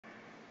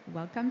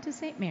Welcome to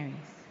St. Mary's.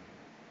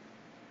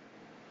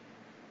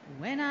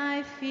 When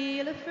I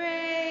feel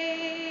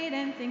afraid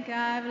and think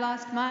I've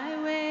lost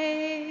my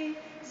way,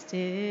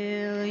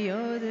 still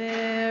you're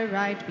there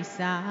right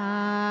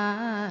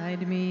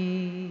beside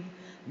me.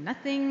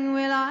 Nothing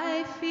will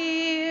I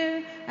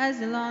fear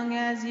as long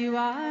as you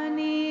are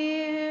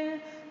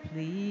near.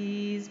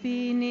 Please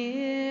be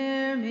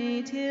near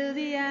me till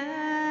the end.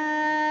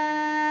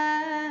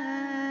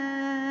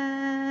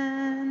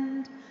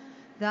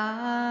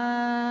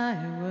 Thy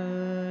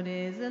word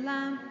is a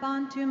lamp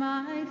unto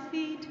my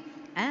feet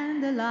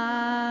and a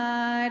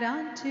light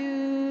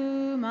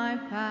unto my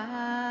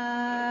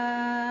path.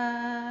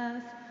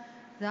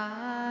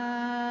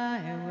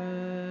 Thy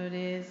word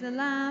is a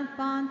lamp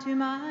unto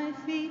my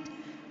feet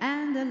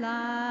and a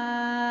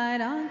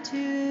light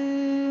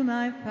unto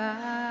my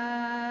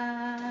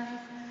path.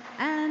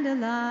 And a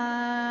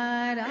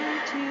light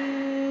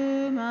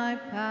unto my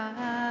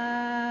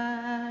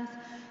path.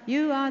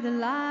 You are the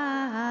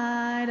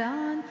light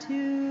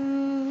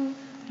unto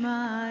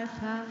my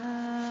path.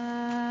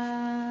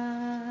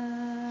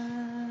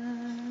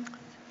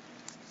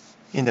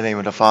 In the name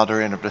of the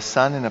Father, and of the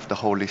Son, and of the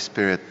Holy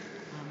Spirit.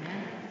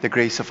 Amen. The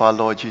grace of our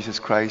Lord Jesus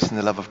Christ and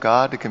the love of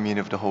God, the communion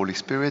of the Holy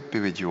Spirit be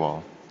with you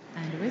all.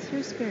 And with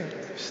your spirit.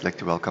 I'd just like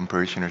to welcome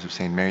parishioners of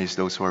St. Mary's,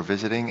 those who are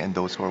visiting and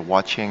those who are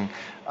watching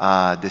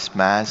this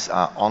Mass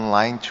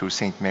online through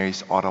St.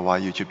 Mary's Ottawa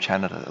YouTube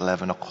channel at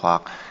 11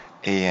 o'clock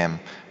a.m.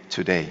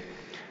 today.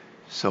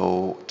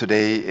 So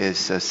today is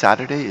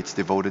Saturday, it's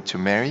devoted to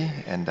Mary,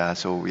 and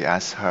so we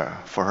ask her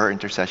for her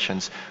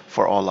intercessions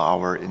for all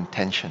our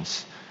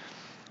intentions.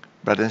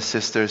 Brothers and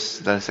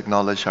sisters, let us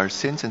acknowledge our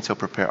sins and so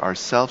prepare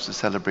ourselves to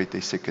celebrate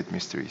the sacred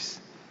mysteries.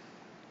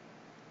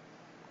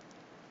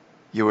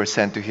 You were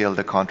sent to heal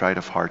the contrite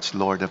of hearts.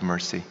 Lord, have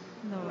mercy.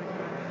 Lord,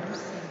 have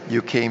mercy.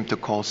 You came to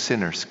call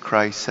sinners.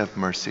 Christ, have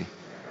mercy.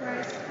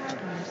 Christ,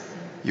 have mercy.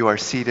 You are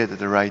seated at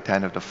the right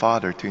hand of the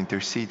Father to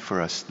intercede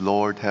for us.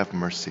 Lord, have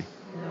mercy.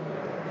 Lord,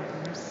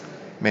 have mercy.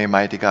 May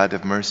Mighty God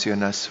have mercy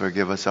on us,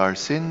 forgive us our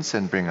sins,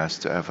 and bring us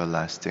to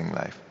everlasting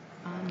life.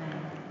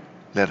 Amen.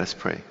 Let us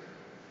pray.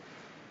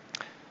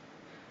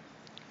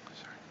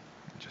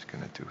 I'm just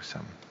going to do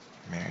some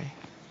Mary.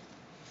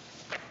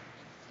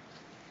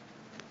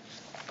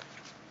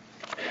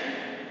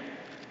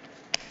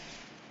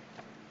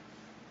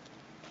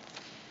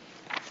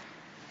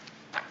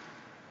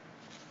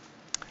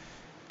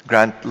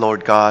 Grant,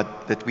 Lord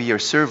God, that we, your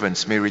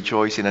servants, may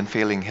rejoice in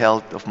unfailing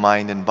health of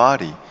mind and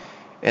body,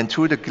 and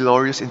through the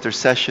glorious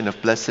intercession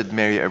of Blessed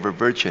Mary, ever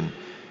Virgin,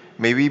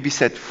 may we be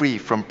set free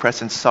from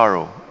present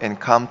sorrow and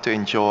come to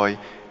enjoy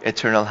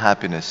eternal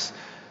happiness.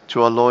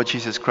 Through our Lord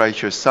Jesus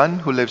Christ, your Son,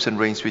 who lives and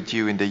reigns with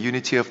you in the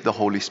unity of the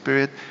Holy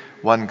Spirit,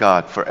 one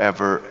God,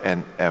 forever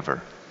and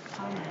ever.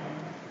 Amen.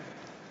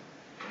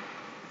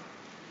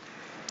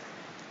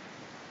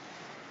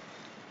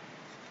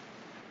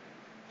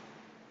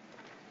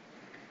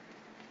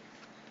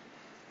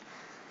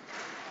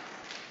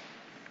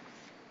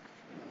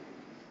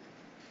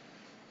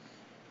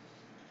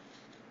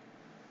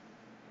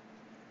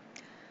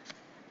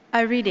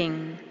 A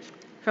reading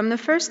from the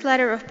first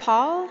letter of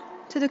Paul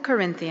to the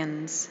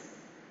Corinthians.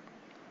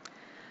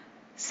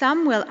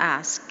 Some will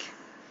ask,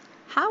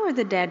 how are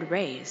the dead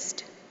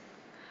raised?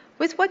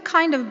 With what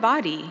kind of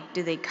body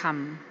do they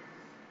come?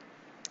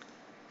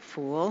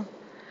 Fool,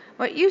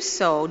 what you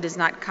sow does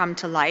not come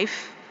to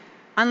life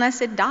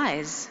unless it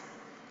dies.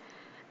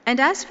 And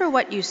as for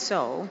what you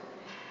sow,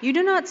 you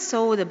do not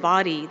sow the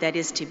body that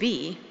is to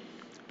be,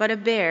 but a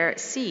bare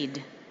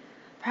seed,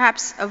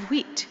 perhaps of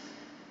wheat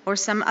or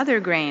some other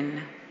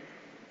grain.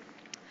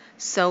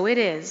 So it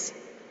is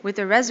with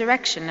the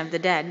resurrection of the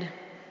dead.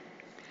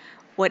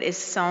 What is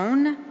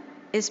sown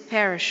is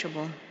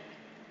perishable.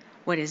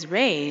 What is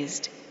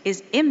raised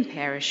is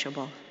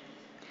imperishable.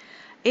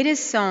 It is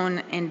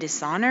sown in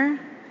dishonor,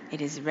 it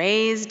is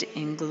raised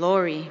in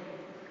glory.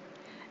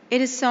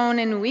 It is sown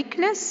in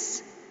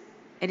weakness,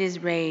 it is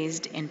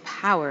raised in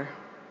power.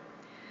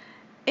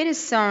 It is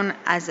sown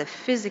as a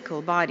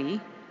physical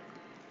body,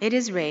 it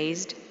is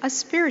raised a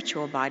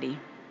spiritual body.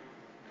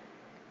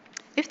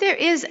 If there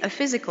is a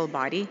physical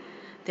body,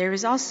 there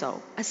is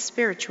also a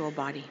spiritual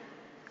body.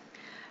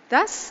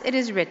 Thus it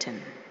is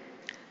written,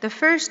 the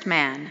first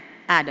man,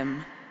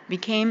 Adam,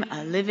 became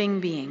a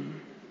living being.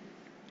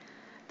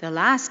 The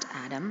last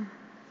Adam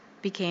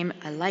became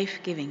a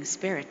life-giving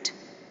spirit.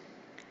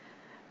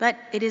 But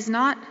it is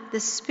not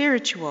the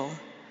spiritual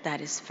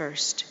that is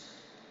first,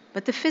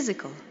 but the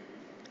physical,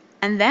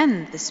 and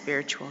then the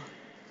spiritual.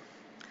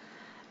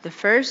 The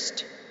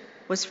first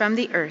was from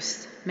the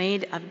earth,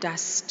 made of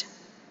dust.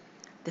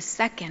 The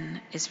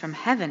second is from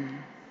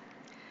heaven.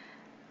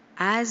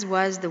 As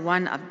was the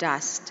one of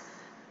dust,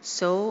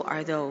 so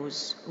are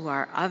those who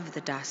are of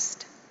the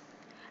dust.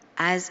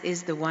 As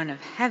is the one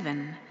of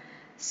heaven,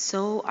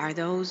 so are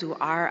those who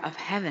are of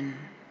heaven.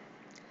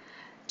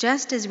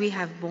 Just as we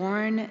have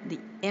borne the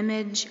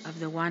image of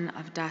the one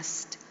of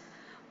dust,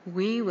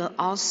 we will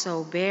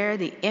also bear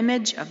the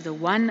image of the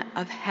one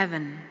of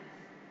heaven.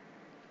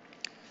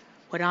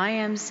 What I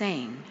am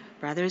saying,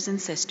 brothers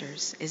and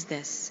sisters, is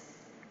this: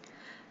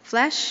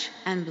 flesh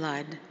and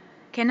blood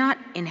cannot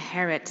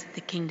inherit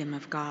the kingdom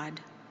of God,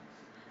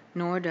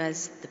 nor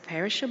does the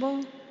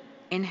perishable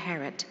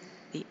inherit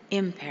the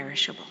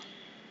imperishable.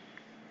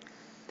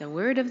 The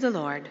word of the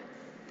Lord.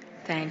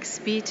 Thanks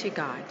be to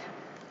God.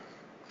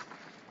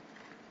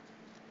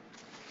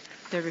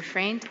 The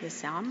refrain to the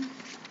psalm.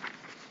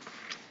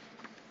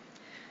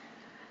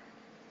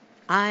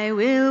 I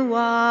will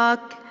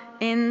walk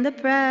in the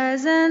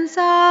presence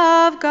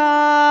of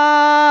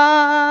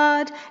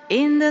God,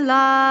 in the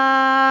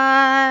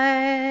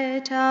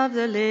light of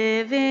the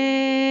living.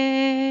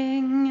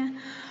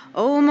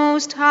 O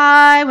Most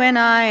High, when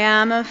I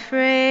am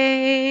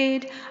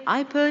afraid,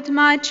 I put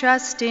my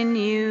trust in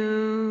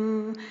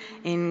you.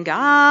 In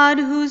God,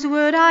 whose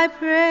word I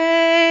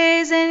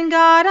praise, in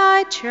God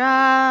I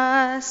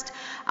trust.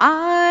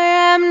 I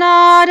am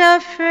not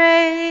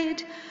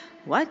afraid.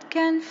 What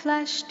can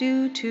flesh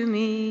do to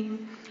me?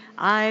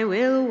 I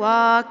will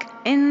walk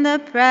in the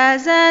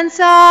presence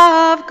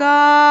of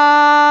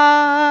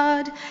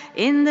God,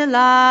 in the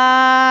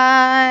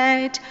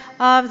light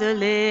of the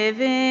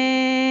living.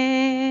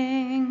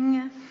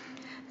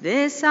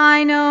 This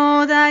I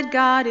know, that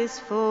God is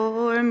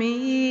for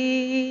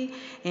me,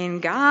 in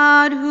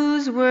God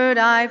whose word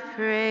I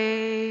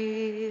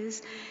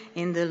praise.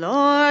 In the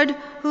Lord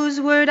whose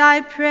word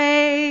I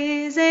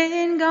praise,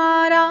 in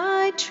God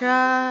I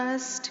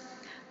trust.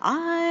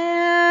 I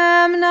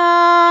am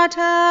not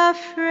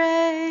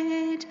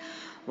afraid.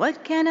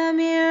 What can a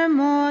mere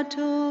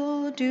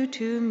mortal do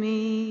to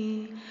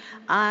me?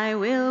 I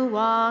will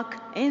walk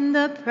in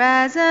the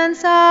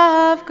presence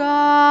of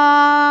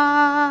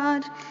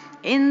God,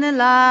 in the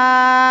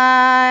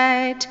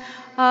light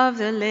of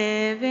the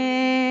living.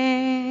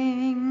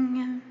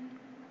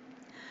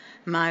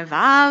 My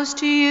vows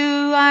to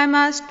you I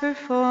must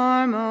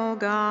perform, O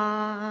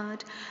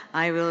God.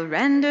 I will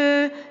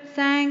render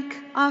thank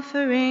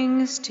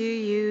offerings to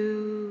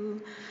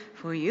you.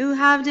 For you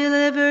have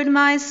delivered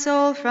my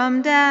soul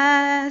from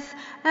death,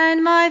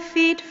 and my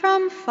feet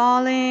from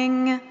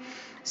falling,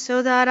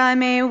 so that I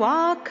may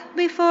walk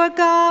before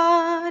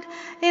God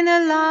in the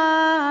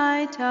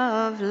light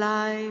of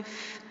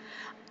life.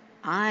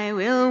 I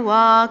will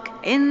walk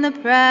in the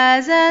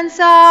presence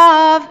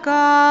of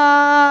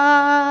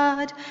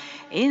God,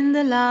 in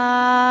the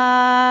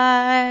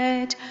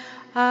light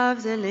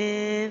of the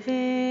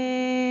living.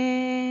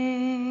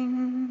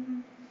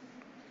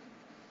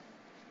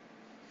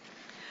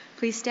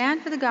 Please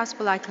stand for the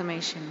gospel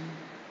acclamation.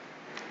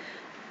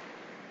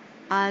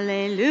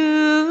 Alleluia.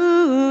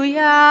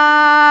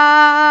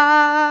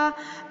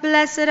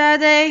 Blessed are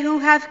they who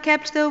have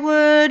kept the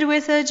word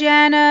with a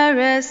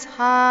generous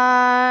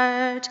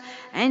heart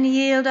and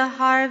yield a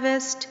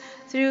harvest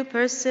through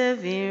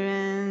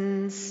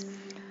perseverance.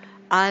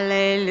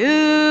 Alleluia.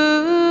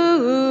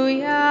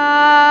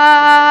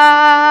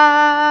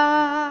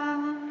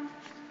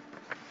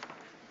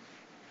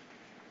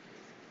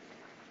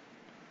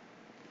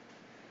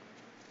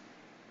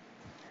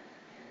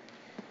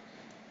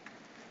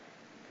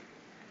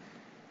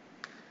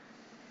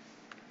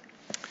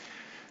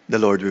 The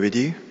Lord be with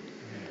you.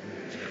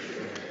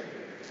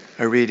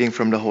 A reading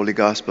from the Holy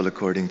Gospel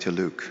according to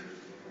Luke.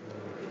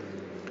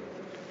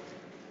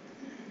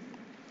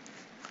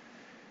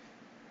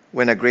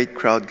 When a great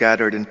crowd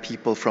gathered and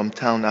people from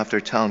town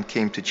after town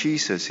came to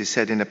Jesus, he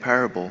said in a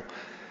parable,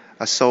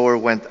 a sower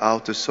went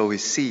out to sow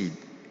his seed,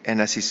 and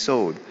as he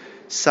sowed,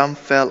 some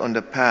fell on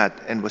the path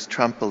and was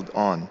trampled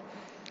on,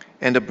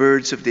 and the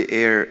birds of the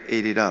air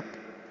ate it up.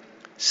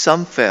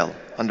 Some fell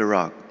on the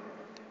rock,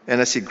 and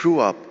as it grew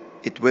up,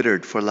 it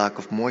withered for lack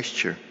of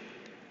moisture.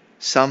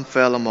 Some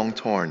fell among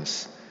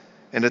thorns,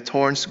 and the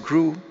thorns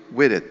grew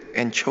with it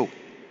and choked.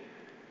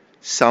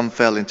 Some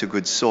fell into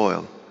good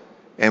soil,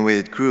 and when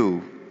it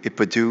grew, it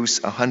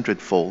produced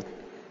 100-fold.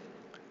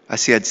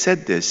 As he had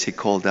said this, he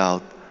called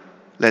out,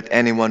 "Let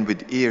anyone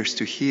with ears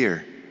to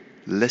hear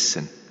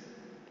listen."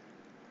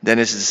 Then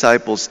his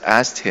disciples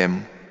asked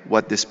him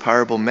what this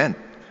parable meant.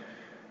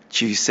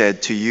 Jesus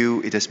said, "To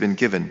you it has been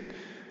given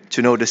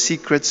to know the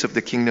secrets of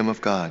the kingdom of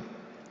God.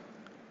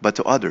 But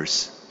to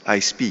others I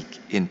speak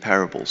in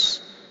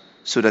parables,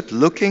 so that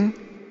looking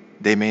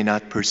they may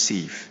not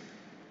perceive,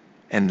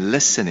 and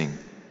listening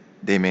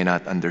they may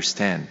not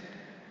understand.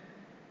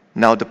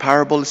 Now the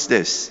parable is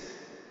this: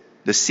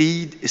 the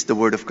seed is the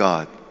word of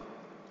God.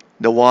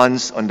 The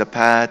ones on the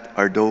path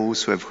are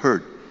those who have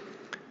heard.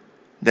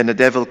 Then the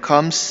devil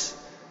comes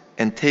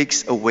and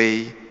takes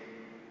away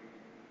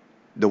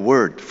the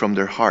word from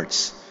their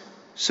hearts,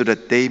 so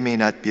that they may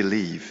not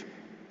believe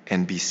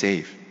and be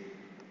saved.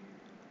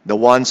 The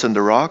ones on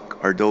the rock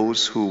are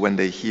those who, when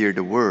they hear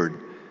the word,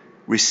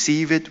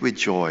 receive it with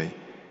joy.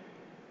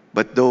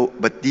 But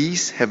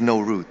these have no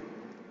root.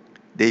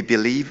 They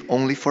believe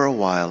only for a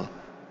while,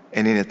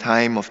 and in a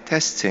time of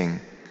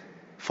testing,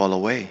 fall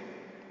away.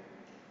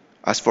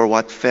 As for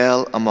what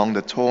fell among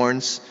the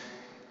thorns,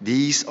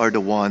 these are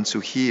the ones who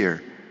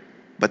hear,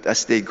 but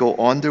as they go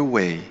on their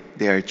way,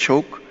 they are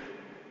choked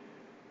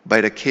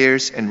by the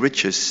cares and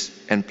riches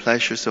and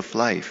pleasures of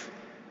life,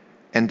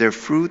 and their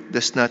fruit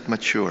does not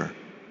mature.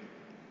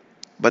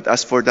 But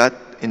as for that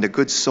in the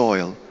good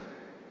soil,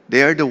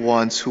 they are the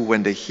ones who,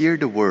 when they hear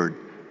the word,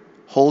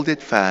 hold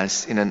it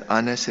fast in an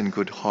honest and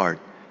good heart,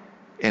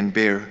 and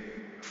bear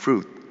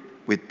fruit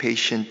with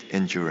patient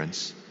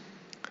endurance.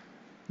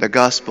 The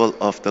Gospel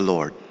of the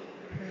Lord.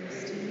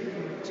 Praise to you,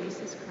 Lord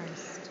Jesus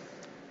Christ.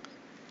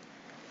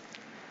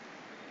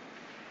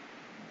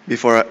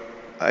 Before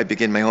I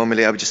begin my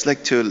homily, I would just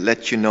like to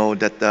let you know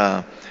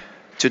that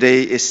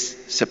today is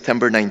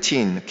September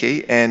 19,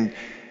 okay? And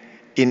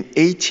in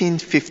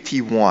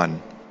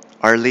 1851,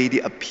 Our Lady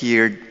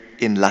appeared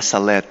in La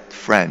Salette,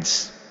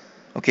 France.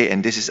 Okay,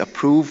 and this is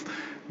approved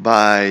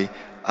by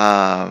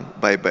the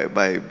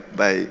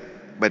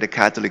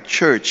Catholic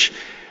Church,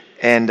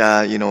 and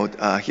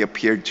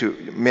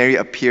Mary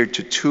appeared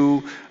to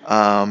two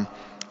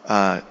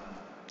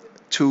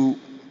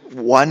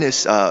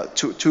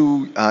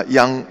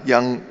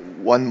young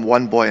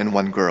one boy and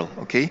one girl.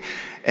 Okay,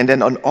 and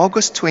then on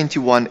August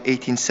 21,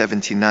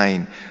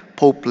 1879,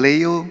 Pope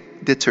Leo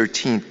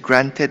XIII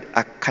granted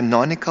a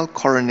canonical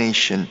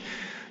coronation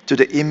to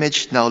the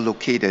image now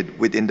located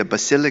within the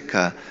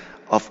Basilica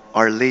of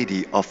Our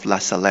Lady of La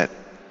Salette.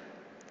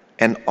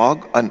 And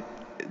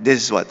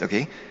this is what,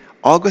 okay?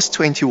 August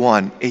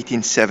 21,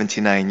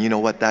 1879. You know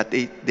what that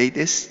date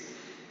is?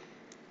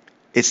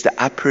 It's the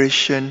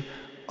apparition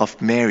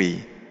of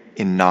Mary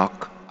in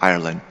Knock,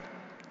 Ireland.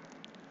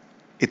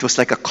 It was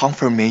like a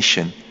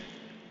confirmation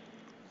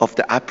of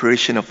the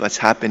apparition of what's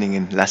happening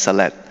in La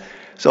Salette.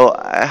 So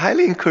I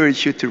highly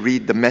encourage you to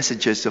read the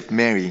messages of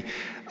Mary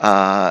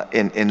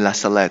in La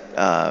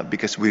Salette,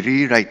 because we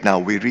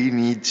really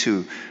need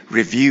to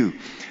review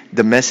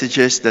the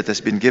messages that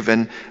has been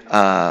given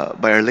by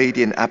Our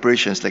Lady in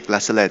apparitions like La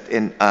Salette.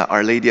 In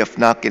Our Lady of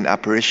Knock, in the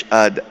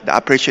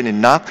apparition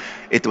in Knock,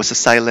 it was a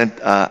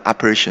silent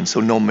apparition, so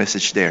no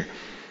message there.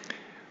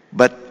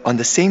 But on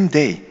the same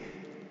day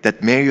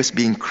that Mary was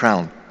being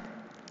crowned,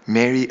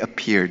 Mary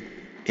appeared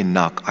in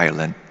Knock,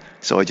 Ireland.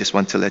 So I just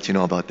want to let you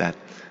know about that.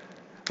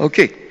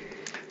 Okay,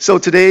 so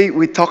today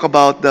we talk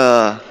about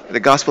the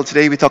gospel.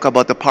 Today we talk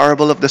about the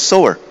parable of the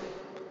sower.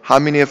 How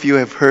many of you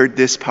have heard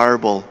this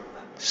parable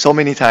so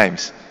many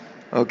times?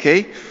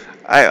 Okay,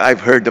 I've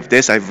heard of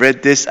this, I've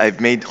read this,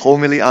 I've made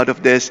homily out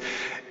of this,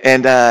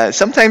 and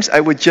sometimes I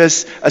would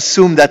just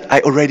assume that I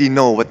already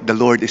know what the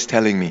Lord is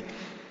telling me,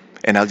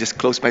 and I'll just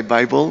close my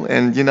Bible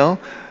and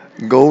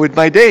go with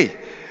my day.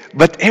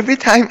 But every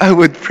time I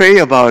would pray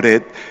about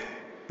it,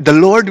 the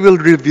Lord will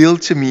reveal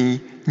to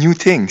me new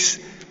things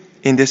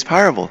in this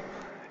parable.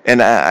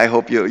 And I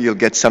hope you'll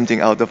get something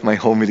out of my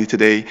homily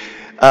today.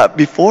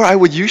 Before, I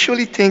would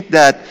usually think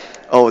that,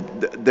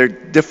 there are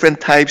different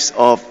types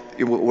of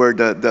where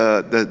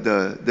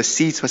the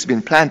seeds has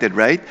been planted,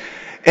 right?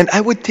 And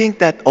I would think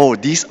that,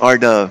 these are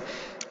the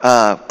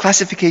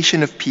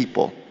classification of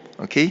people,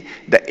 okay?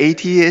 The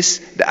atheists,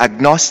 the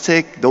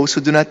agnostic, those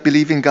who do not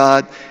believe in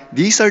God,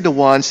 these are the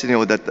ones,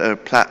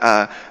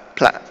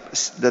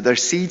 that are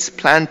seeds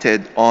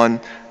planted on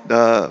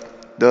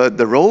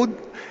the road,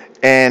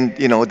 and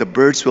the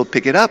birds will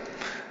pick it up.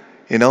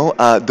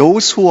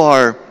 Those who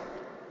are,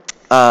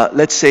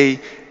 let's say,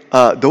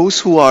 those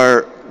who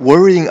are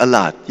worrying a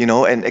lot,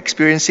 and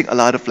experiencing a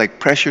lot of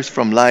pressures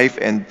from life,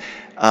 and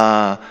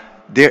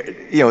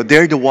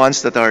they're the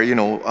ones that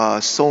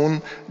are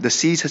sown. The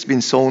seeds has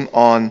been sown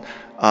on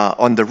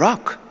the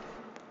rock.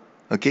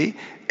 Okay,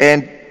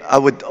 and I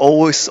would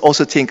always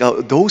also think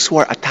those who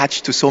are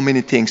attached to so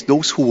many things,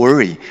 those who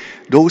worry,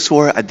 those who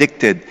are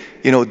addicted,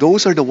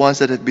 those are the ones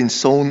that have been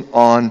sown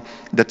on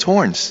the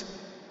thorns.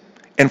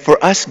 And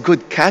for us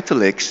good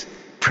Catholics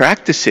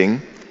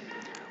practicing,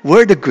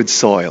 we're the good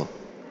soil.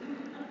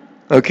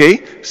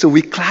 Okay? So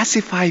we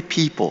classify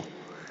people.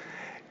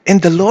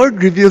 And the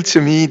Lord revealed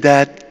to me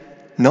that,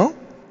 no,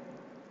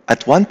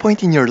 at one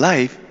point in your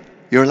life,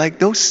 you're like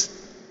those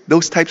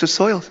types of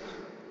soils.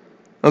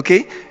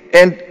 Okay?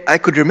 And I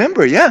could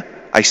remember,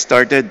 I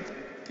started,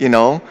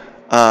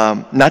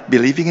 not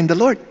believing in the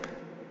Lord.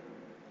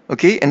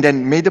 Okay? And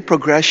then made a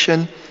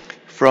progression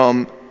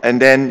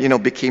and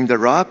then, became the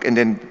rock, and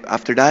then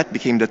after that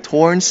became the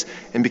thorns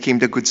and became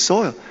the good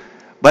soil.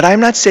 But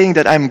I'm not saying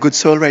that I'm good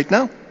soil right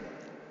now.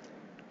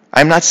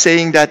 I'm not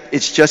saying that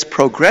it's just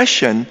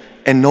progression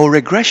and no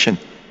regression.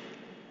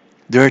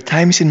 There are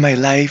times in my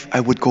life I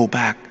would go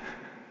back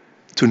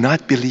to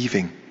not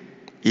believing,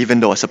 even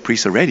though as a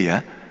priest already,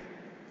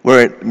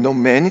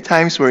 many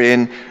times we're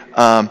in,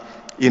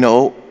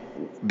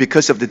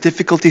 because of the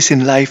difficulties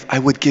in life, I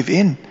would give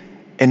in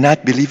and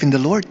not believe in the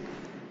Lord.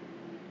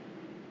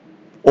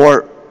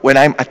 Or when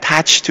I'm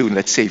attached to,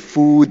 let's say,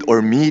 food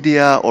or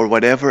media or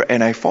whatever,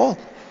 and I fell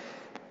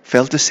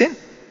to sin.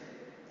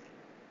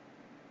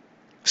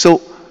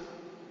 So,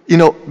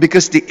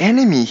 because the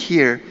enemy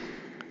here,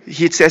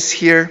 it says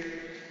here,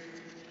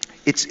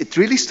 it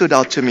really stood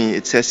out to me.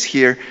 It says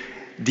here,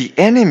 the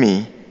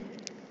enemy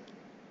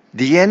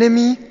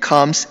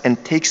comes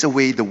and takes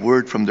away the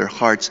word from their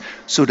hearts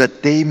so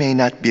that they may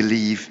not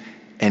believe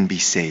and be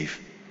saved.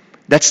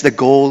 That's the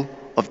goal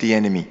of the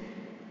enemy.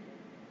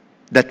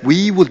 that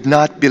we would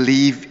not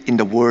believe in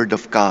the Word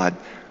of God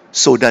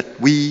so that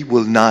we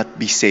will not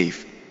be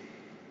saved.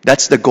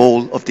 That's the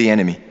goal of the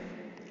enemy.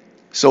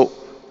 So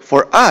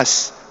for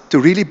us to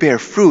really bear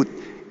fruit,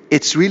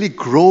 it's really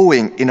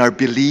growing in our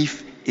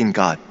belief in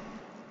God.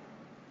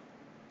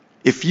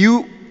 If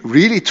you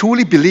really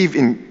truly believe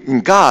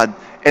in God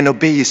and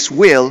obey His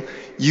will,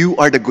 you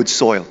are the good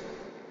soil.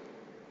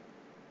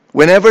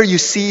 Whenever you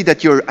see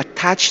that you're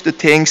attached to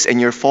things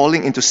and you're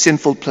falling into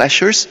sinful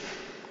pleasures,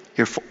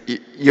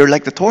 you're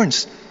like the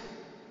thorns.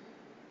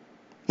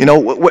 You know,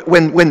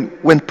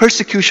 when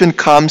persecution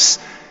comes,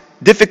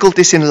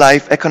 difficulties in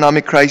life,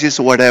 economic crisis,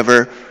 or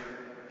whatever,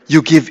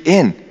 you give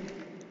in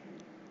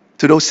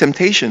to those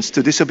temptations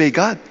to disobey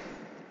God.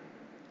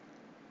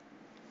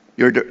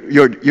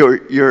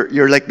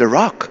 You're like the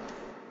rock,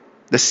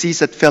 the seeds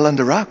that fell on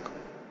the rock.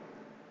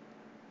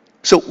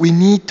 So we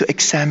need to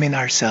examine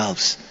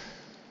ourselves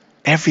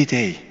every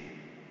day.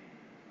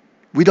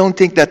 We don't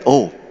think that,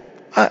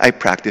 I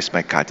practice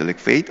my Catholic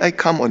faith. I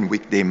come on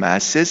weekday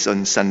masses,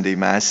 on Sunday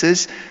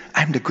masses.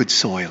 I'm the good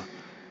soil.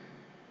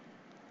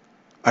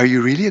 Are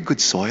you really a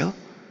good soil?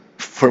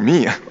 For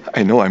me,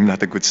 I know I'm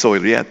not a good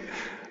soil yet.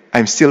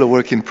 I'm still a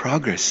work in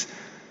progress.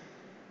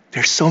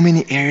 There's so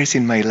many areas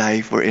in my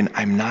life wherein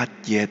I'm not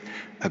yet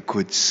a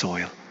good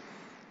soil.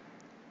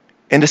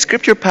 And the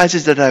scripture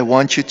passage that I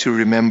want you to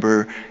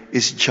remember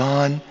is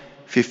John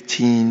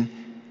 15,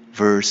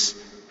 verse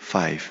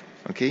 5.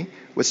 Okay?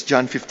 What's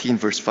John 15,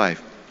 verse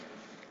 5?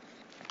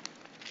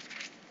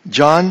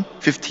 John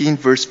 15,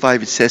 verse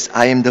 5, it says,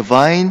 I am the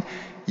vine,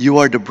 you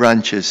are the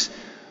branches.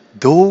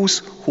 Those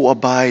who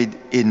abide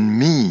in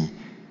me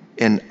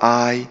and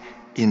I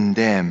in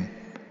them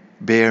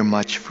bear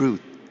much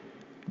fruit.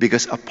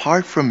 Because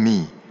apart from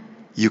me,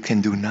 you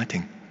can do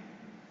nothing.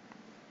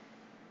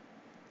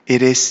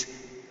 It is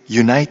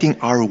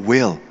uniting our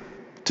will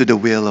to the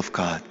will of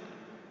God.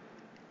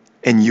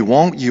 And you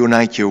won't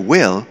unite your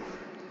will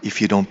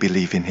if you don't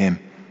believe in Him.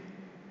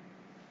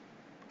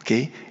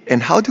 Okay?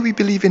 And how do we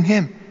believe in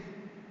Him?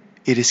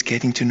 It is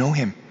getting to know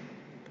Him,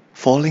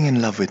 falling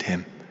in love with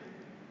Him.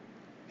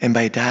 And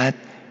by that,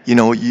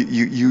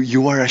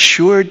 you are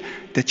assured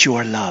that you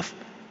are loved.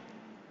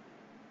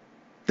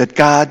 That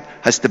God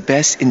has the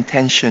best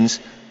intentions,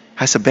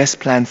 has the best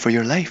plan for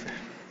your life.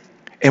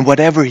 And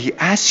whatever He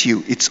asks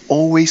you, it's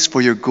always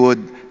for your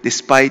good,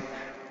 despite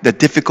the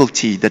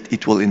difficulty that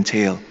it will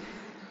entail.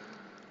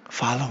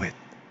 Follow it.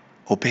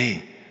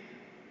 Obey.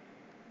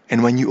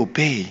 And when you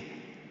obey,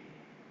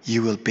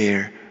 you will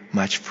bear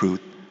much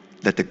fruit,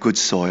 like the good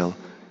soil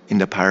in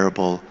the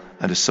parable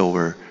of the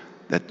sower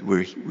that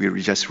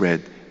we just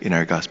read in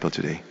our gospel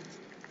today.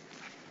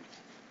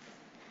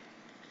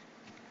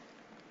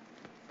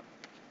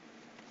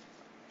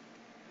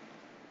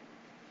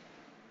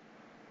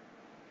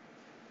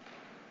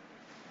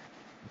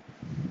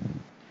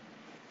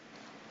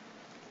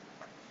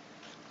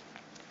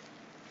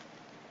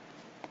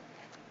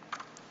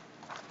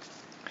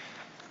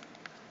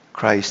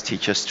 Christ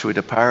teaches through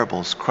the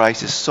parables.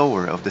 Christ is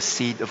sower of the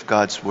seed of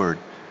God's word.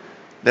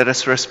 Let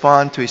us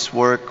respond to His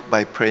work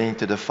by praying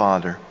to the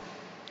Father.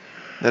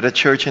 That a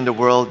church in the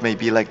world may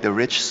be like the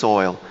rich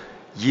soil,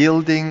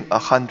 yielding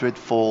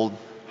 100-fold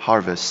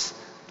harvest.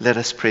 Let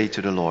us pray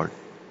to the Lord.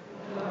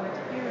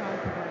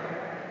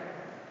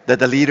 That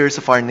the leaders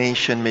of our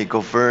nation may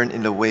govern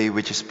in the way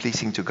which is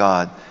pleasing to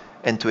God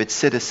and to its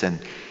citizen.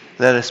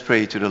 Let us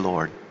pray to the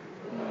Lord.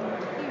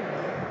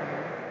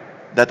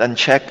 That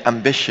unchecked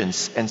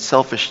ambitions and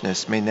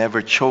selfishness may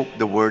never choke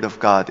the word of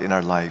God in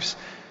our lives.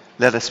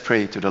 Let us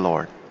pray to the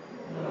Lord.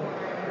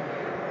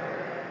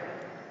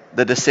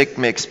 That the sick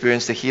may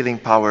experience the healing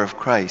power of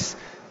Christ.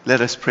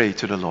 Let us pray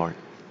to the Lord.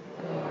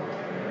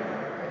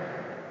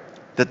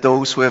 That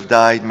those who have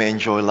died may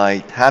enjoy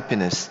light,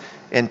 happiness,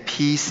 and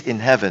peace in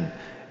heaven,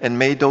 and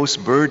may those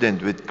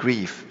burdened with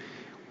grief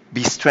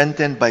be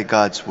strengthened by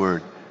God's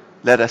word.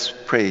 Let us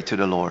pray to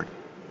the Lord.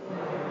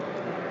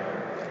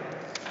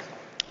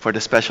 For the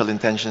special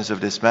intentions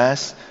of this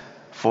Mass,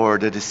 for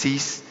the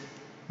deceased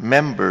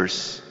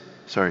members,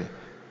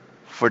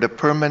 for the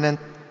permanent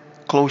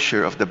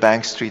closure of the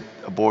Bank Street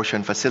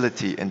abortion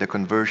facility and the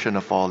conversion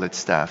of all its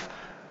staff,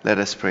 let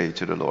us pray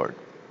to the Lord.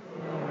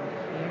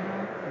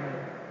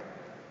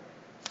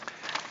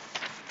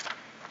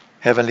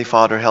 Heavenly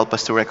Father, help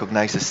us to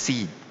recognize the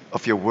seed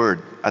of your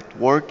word at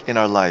work in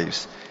our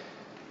lives.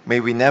 May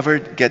we never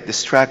get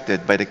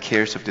distracted by the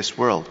cares of this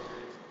world,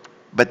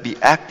 but be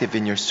active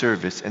in your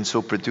service and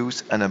so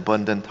produce an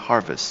abundant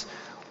harvest.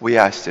 We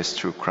ask this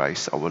through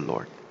Christ our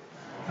Lord.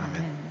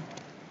 Amen.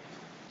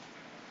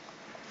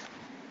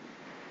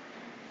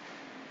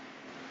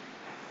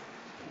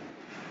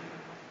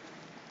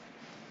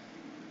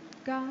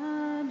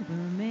 God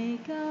will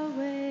make a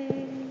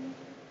way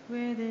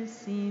where there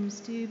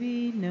seems to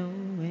be no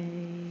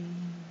way.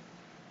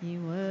 He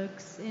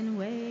works in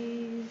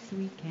ways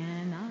we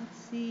cannot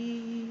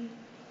see.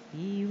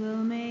 He will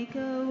make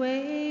a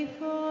way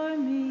for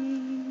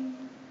me.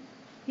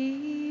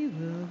 He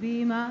will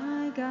be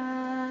my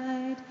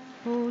guide,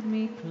 hold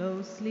me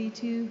closely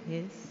to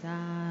His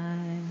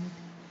side.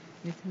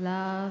 with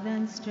love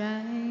and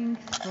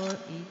strength for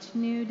each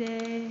new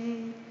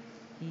day.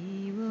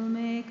 He will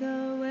make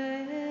a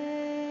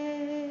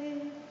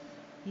way.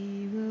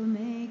 He will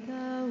make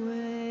a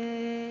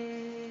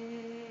way.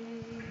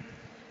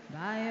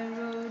 By a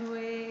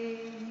roadway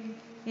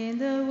in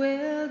the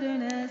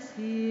wilderness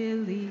He'll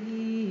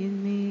lead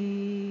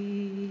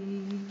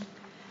me.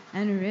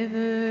 And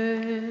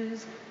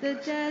rivers the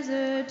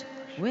desert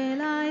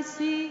will I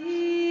see.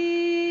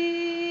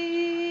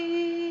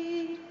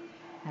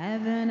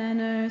 Heaven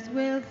and earth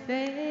will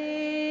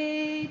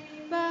fade,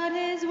 but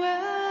His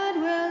word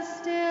will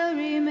still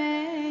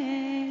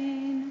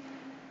remain.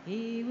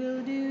 He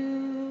will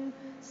do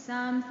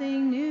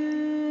something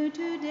new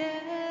today.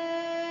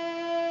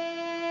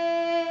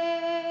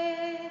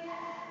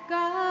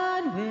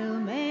 God will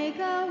make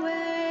a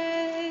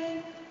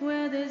way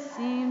where there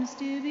seems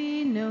to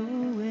be no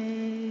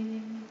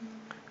way.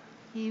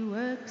 He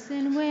works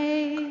in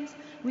ways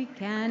we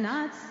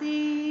cannot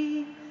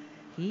see.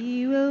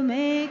 He will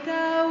make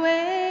a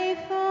way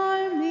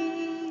for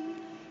me.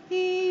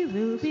 He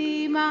will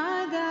be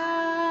my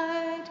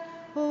guide.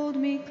 Hold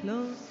me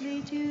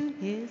closely to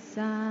His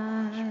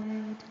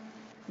side.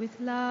 With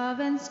love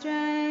and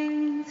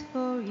strength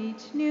for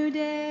each new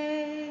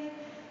day,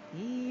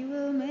 He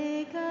will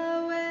make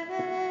a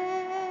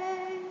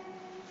way.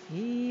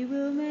 He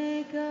will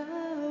make a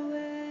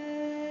way.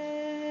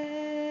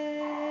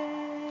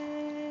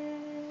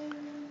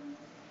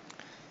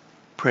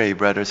 Pray,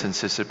 brothers and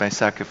sisters, my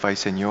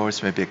sacrifice and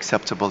yours may be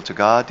acceptable to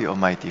God, the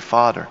Almighty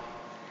Father.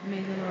 May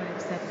the Lord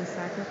accept the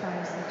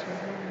sacrifice at your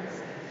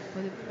hands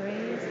for the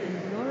praise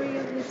and glory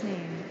of His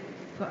name,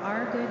 for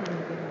our good and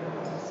the good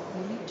of His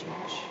holy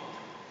church.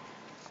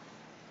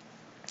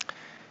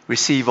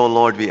 Receive, O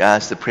Lord, we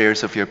ask, the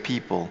prayers of your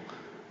people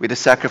with the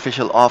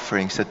sacrificial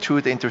offerings, that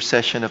through the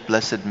intercession of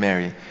Blessed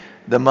Mary,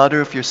 the Mother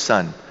of your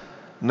Son,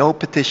 no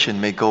petition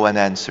may go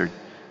unanswered,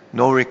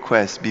 no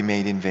request be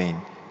made in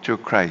vain, through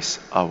Christ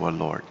our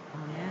Lord.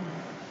 Amen.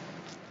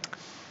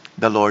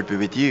 The Lord be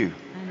with you.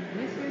 And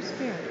with your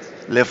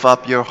spirit, Lift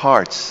up your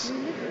hearts. we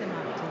lift them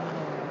up to the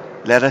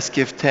Lord. Let us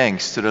give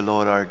thanks to the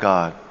Lord our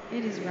God.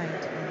 It is right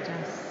and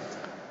just.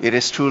 It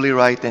is truly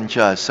right and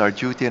just, our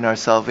duty and our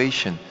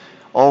salvation,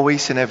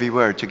 always and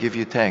everywhere to give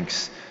you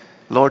thanks,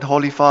 Lord,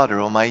 Holy Father,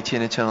 Almighty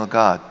and eternal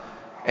God,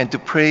 and to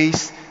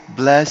praise,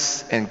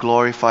 bless, and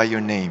glorify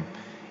your name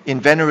in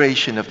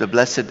veneration of the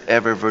Blessed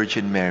Ever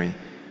Virgin Mary.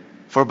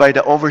 For by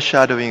the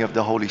overshadowing of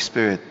the Holy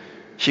Spirit,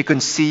 she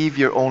conceived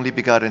your only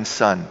begotten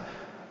Son,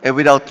 and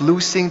without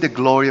losing the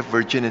glory of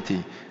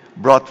virginity,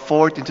 brought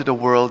forth into the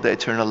world the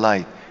eternal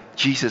light,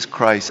 Jesus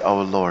Christ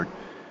our Lord.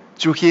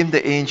 Through him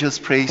the angels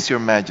praise your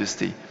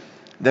majesty,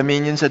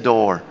 dominions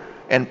adore,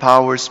 and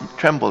powers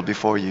tremble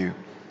before you.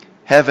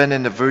 Heaven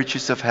and the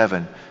virtues of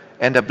heaven,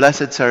 and the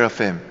blessed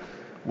seraphim,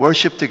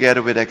 worship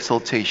together with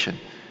exultation.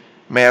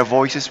 May our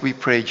voices, we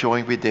pray,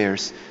 join with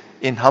theirs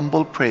in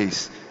humble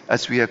praise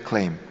as we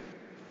acclaim.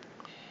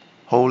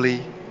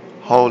 Holy,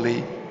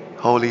 holy,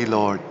 holy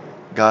Lord,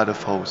 God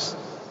of hosts,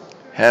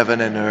 heaven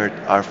and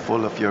earth are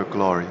full of your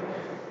glory.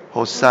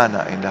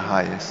 Hosanna in the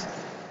highest.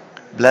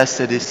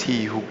 Blessed is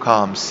he who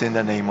comes in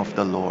the name of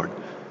the Lord.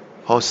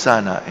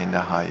 Hosanna in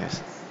the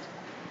highest.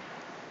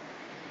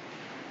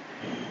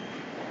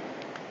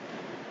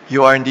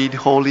 You are indeed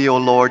holy, O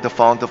Lord, the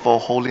fount of all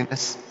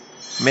holiness.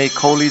 Make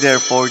holy,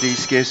 therefore,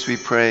 these gifts, we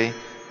pray,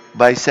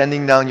 by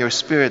sending down your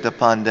Spirit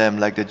upon them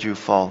like the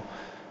dewfall,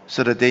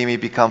 so that they may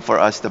become for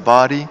us the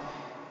body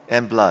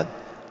and blood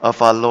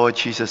of our Lord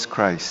Jesus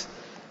Christ.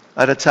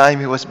 At the time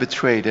he was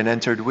betrayed and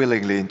entered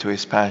willingly into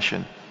his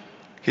passion,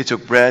 he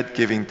took bread,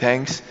 giving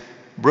thanks,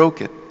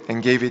 broke it,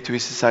 and gave it to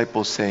his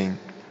disciples, saying,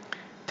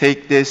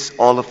 "Take this,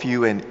 all of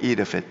you, and eat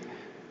of it,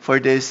 for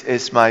this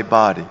is my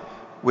body,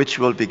 which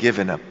will be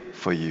given up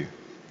for you."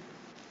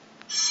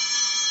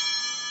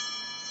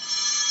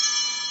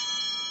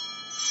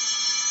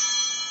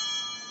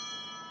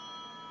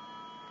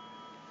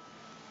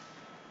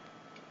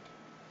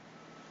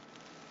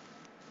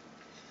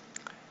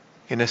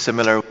 In a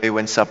similar way,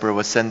 when supper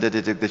was ended,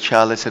 he took the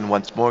chalice, and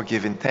once more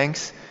giving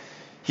thanks,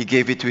 he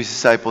gave it to his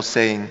disciples,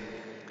 saying,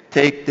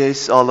 "Take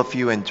this, all of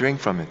you, and drink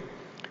from it.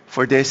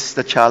 For this is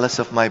the chalice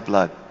of my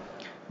blood,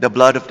 the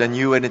blood of the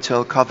new and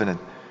eternal covenant,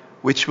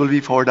 which will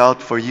be poured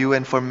out for you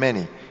and for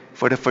many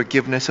for the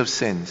forgiveness of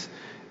sins.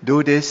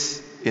 Do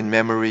this in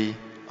memory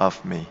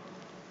of me."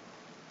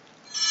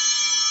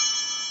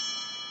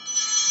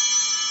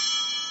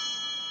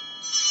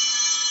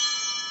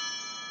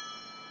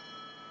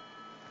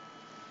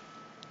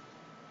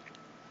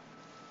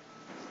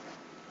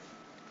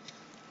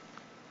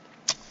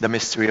 The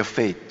mystery of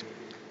faith.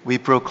 We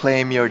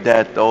proclaim your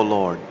death, O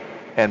Lord,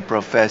 and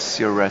profess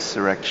your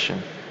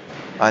resurrection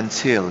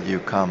until you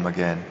come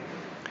again.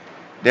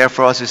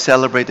 Therefore, as we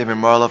celebrate the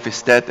memorial of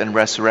his death and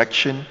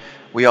resurrection,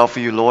 we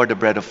offer you, Lord, the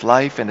bread of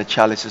life and the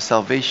chalice of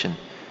salvation,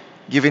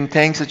 giving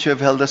thanks that you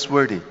have held us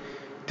worthy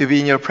to be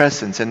in your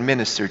presence and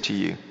minister to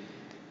you.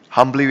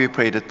 Humbly we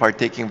pray that,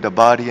 partaking of the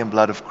body and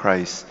blood of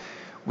Christ,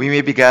 we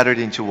may be gathered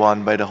into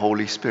one by the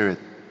Holy Spirit.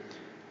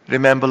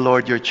 Remember,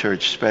 Lord, your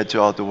church spread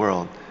throughout the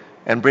world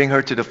and bring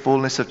her to the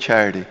fullness of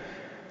charity,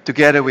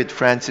 together with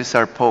Francis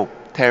our Pope,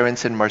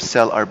 Terence and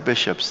Marcel our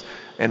bishops,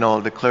 and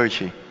all the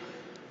clergy.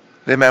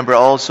 Remember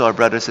also our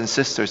brothers and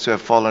sisters who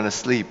have fallen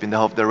asleep in the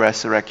hope of the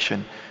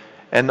resurrection,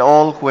 and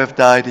all who have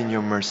died in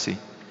your mercy.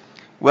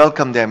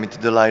 Welcome them into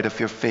the light of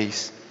your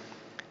face.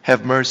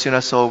 Have mercy on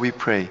us all, we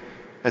pray,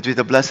 that with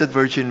the Blessed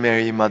Virgin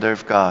Mary, Mother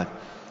of God,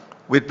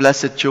 with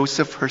blessed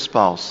Joseph, her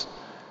spouse,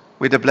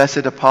 with the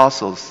blessed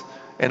apostles,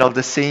 and all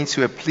the saints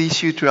who have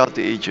pleased you throughout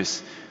the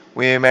ages,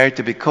 we may merit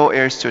to be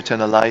co-heirs to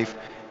eternal life,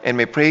 and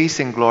may praise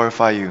and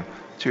glorify you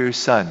through your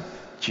Son,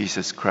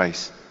 Jesus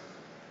Christ.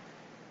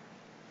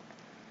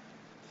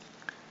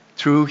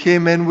 Through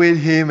him and with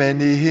him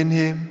and in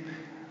him,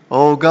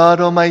 O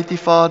God, Almighty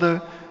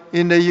Father,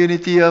 in the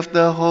unity of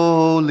the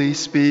Holy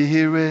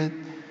Spirit,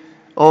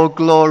 all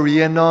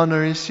glory and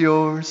honor is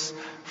yours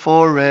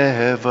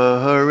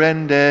forever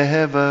and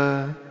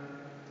ever.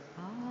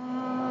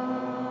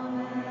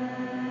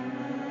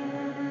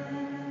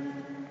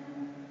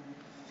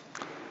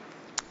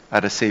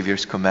 At the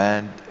Savior's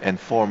command and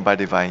formed by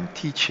divine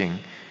teaching,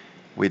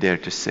 we dare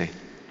to say,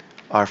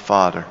 Our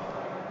Father,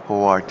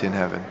 who art in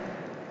heaven,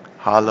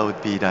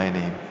 hallowed be thy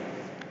name.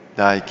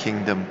 Thy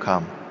kingdom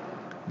come,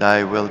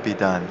 thy will be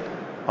done,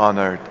 on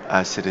earth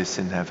as it is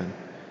in heaven.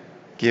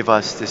 Give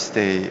us this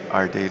day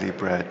our daily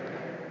bread,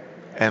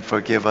 and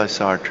forgive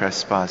us our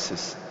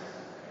trespasses,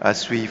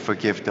 as we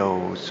forgive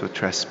those who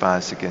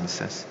trespass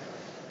against us.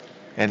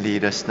 And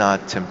lead us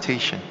not into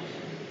temptation,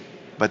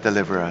 but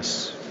deliver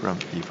us from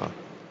evil.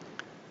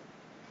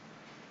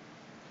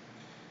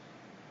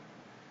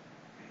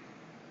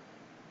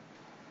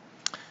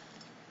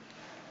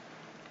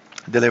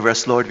 Deliver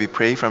us, Lord, we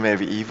pray, from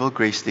every evil.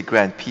 Graciously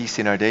grant peace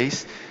in our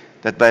days,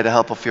 that by the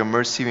help of your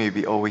mercy we may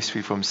be always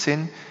free from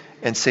sin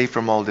and safe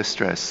from all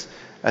distress,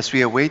 as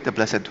we await the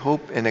blessed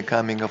hope and the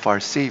coming of our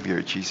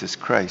Savior, Jesus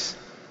Christ.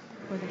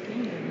 For the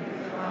kingdom,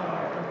 the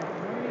power, and the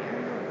glory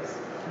are yours,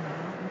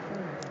 now and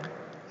forever.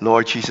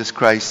 Lord Jesus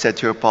Christ said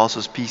to your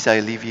apostles, Peace I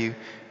leave you,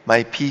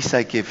 my peace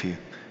I give you.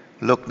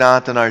 Look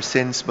not on our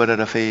sins, but on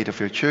the faith of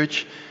your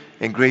church,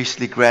 and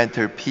graciously grant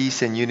her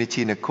peace and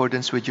unity in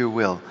accordance with your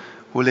will,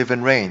 who live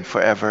and reign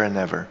forever and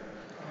ever.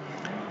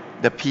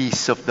 The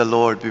peace of the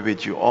Lord be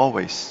with you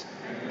always.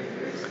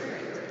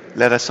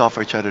 Let us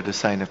offer each other the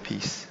sign of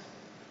peace.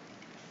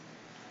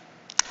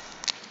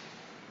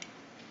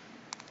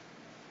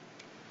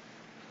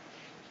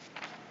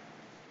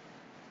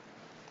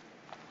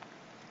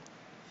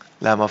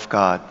 Lamb of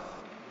God,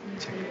 You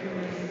take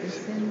away the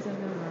sins of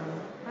the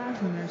world,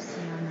 have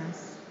mercy on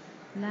us.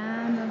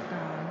 Lamb of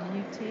God,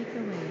 you take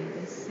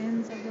away the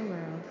sins of the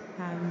world,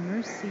 have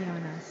mercy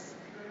on us.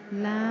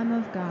 Lamb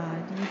of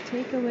God, you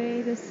take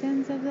away the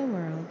sins of the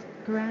world,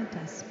 grant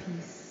us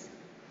peace.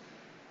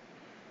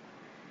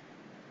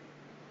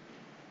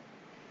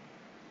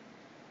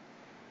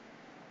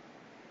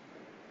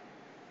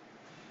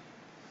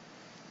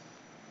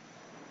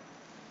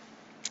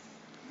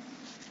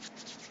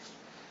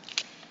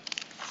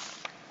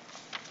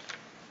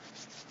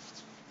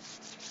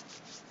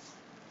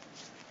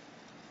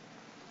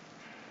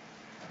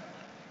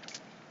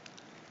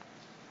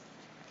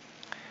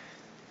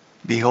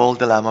 behold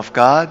the Lamb of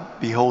God,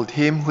 behold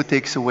him who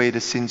takes away the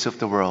sins of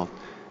the world.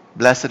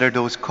 Blessed are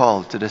those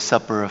called to the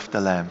supper of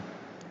the Lamb.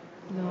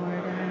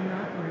 Lord, I am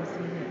not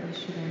worthy that you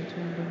should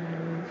enter under my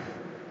roof,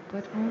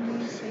 but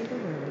only say the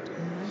word,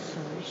 and my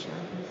soul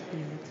shall be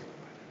healed.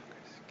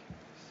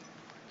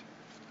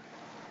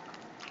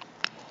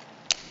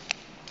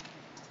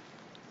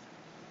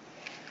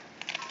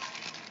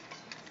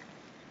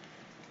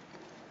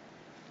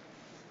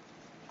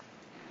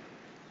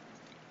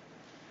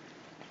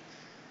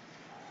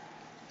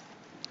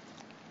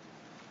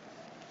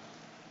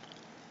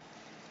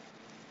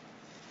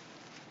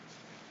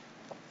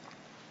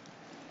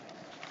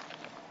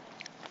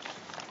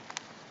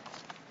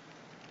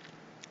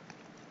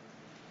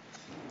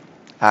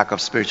 Act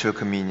of spiritual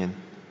communion.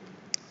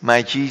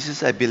 My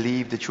Jesus, I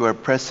believe that you are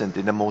present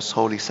in the most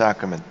holy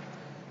sacrament.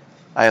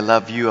 I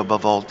love you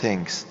above all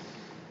things,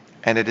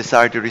 and I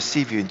desire to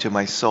receive you into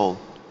my soul.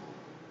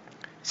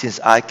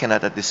 Since I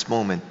cannot at this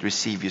moment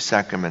receive you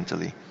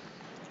sacramentally,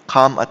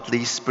 come at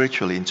least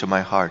spiritually into my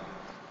heart.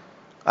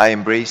 I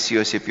embrace you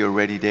as if you're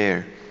already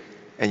there,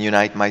 and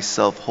unite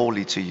myself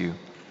wholly to you.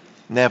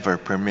 Never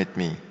permit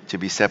me to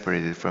be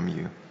separated from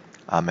you.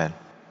 Amen.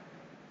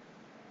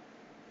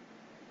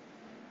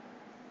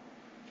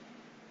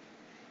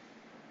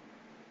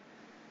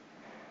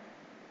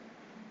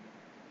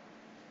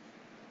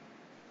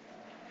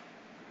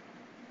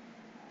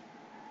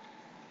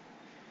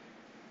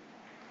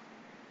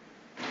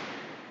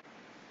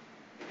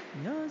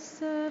 Your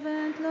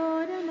servant,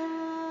 Lord, am I.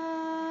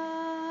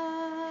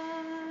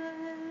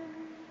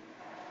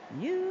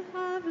 You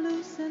have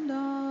loosened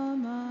all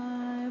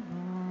my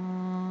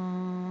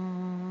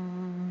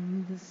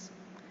bonds.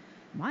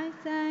 My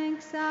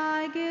thanks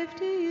I give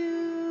to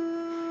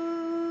you.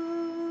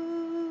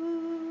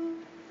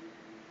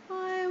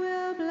 I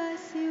will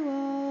bless you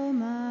all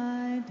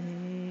my days.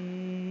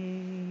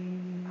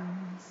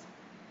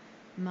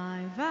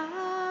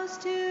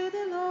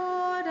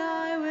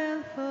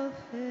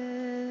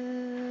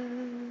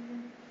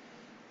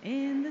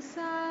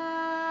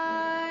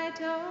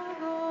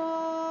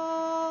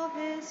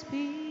 his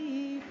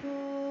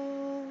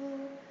people.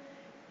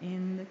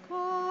 In the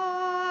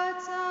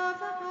courts of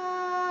the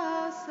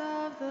house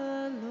of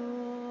the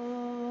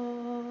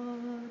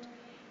Lord,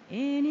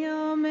 in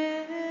your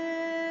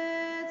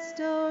midst,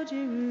 O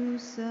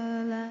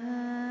Jerusalem.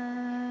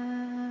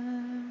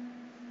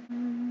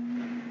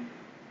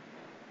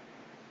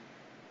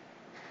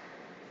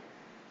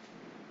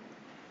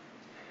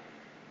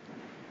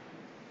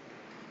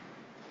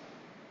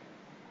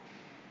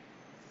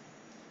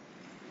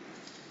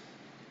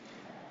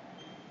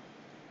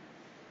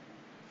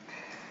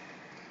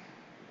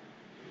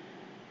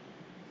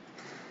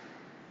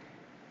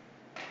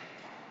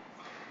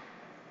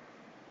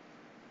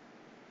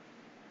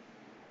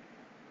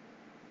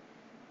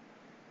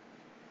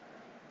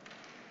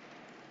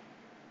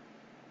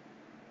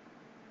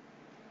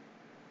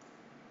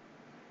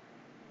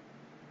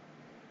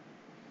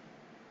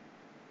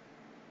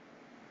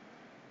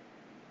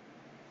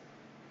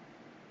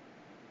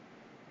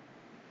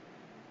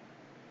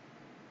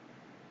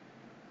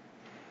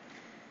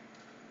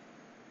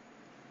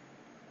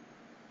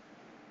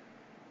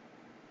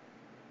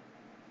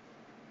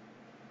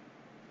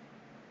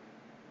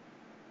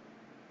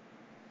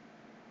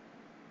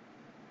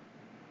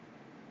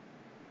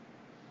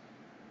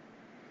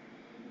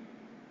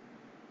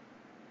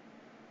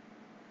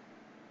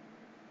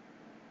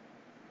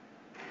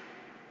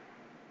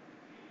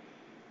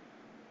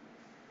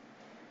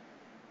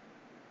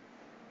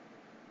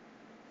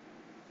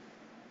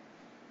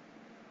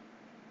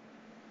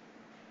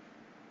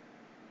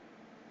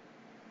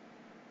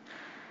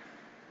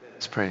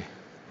 Let's pray.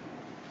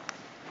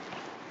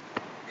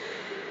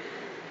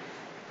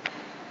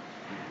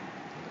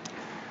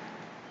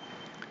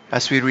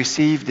 As we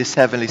receive this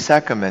heavenly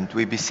sacrament,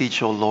 we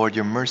beseech, O Lord,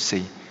 your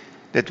mercy,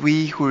 that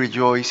we who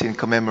rejoice in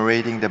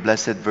commemorating the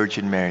Blessed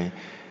Virgin Mary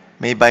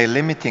may by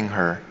imitating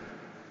her,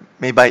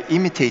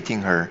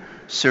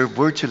 serve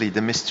worthily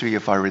the mystery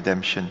of our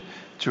redemption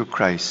through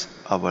Christ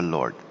our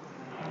Lord.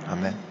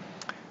 Amen.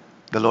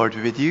 The Lord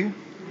be with you.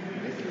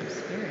 With your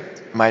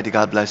spirit. Mighty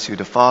God bless you,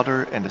 the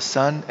Father, and the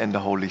Son, and the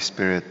Holy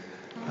Spirit.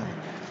 Amen.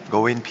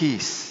 Go in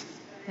peace.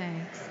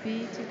 Thanks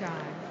be to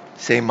God.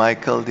 Saint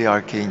Michael the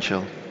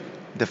Archangel,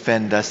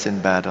 defend us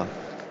in battle.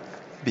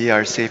 Be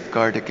our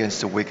safeguard against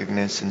the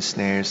wickedness and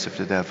snares of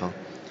the devil.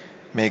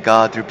 May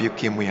God rebuke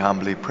him, we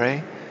humbly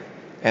pray.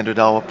 And with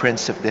our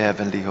Prince of the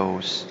heavenly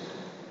hosts,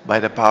 by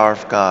the power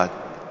of God,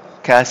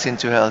 cast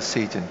into hell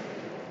Satan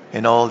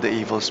and all the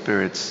evil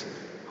spirits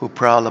who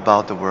prowl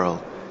about the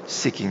world,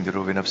 seeking the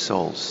ruin of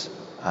souls.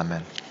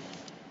 Amen.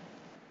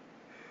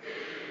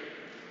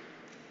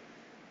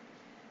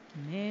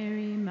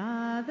 Mary,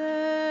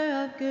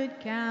 Mother of good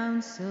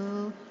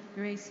counsel,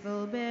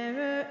 graceful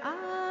bearer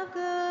of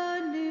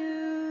good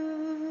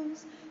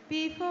news,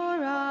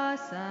 before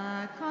us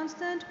a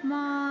constant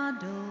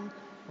model,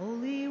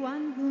 Holy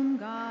One whom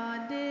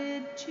God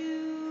did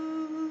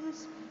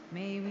choose.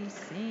 May we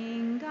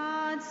sing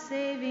God's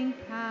saving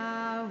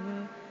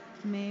power,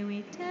 may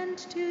we tend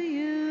to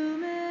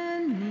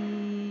human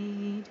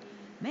need.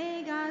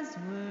 May God's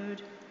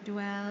word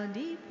dwell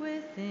deep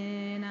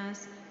within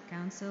us,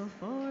 counsel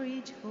for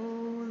each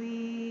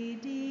holy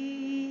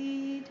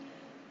deed.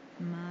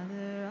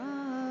 Mother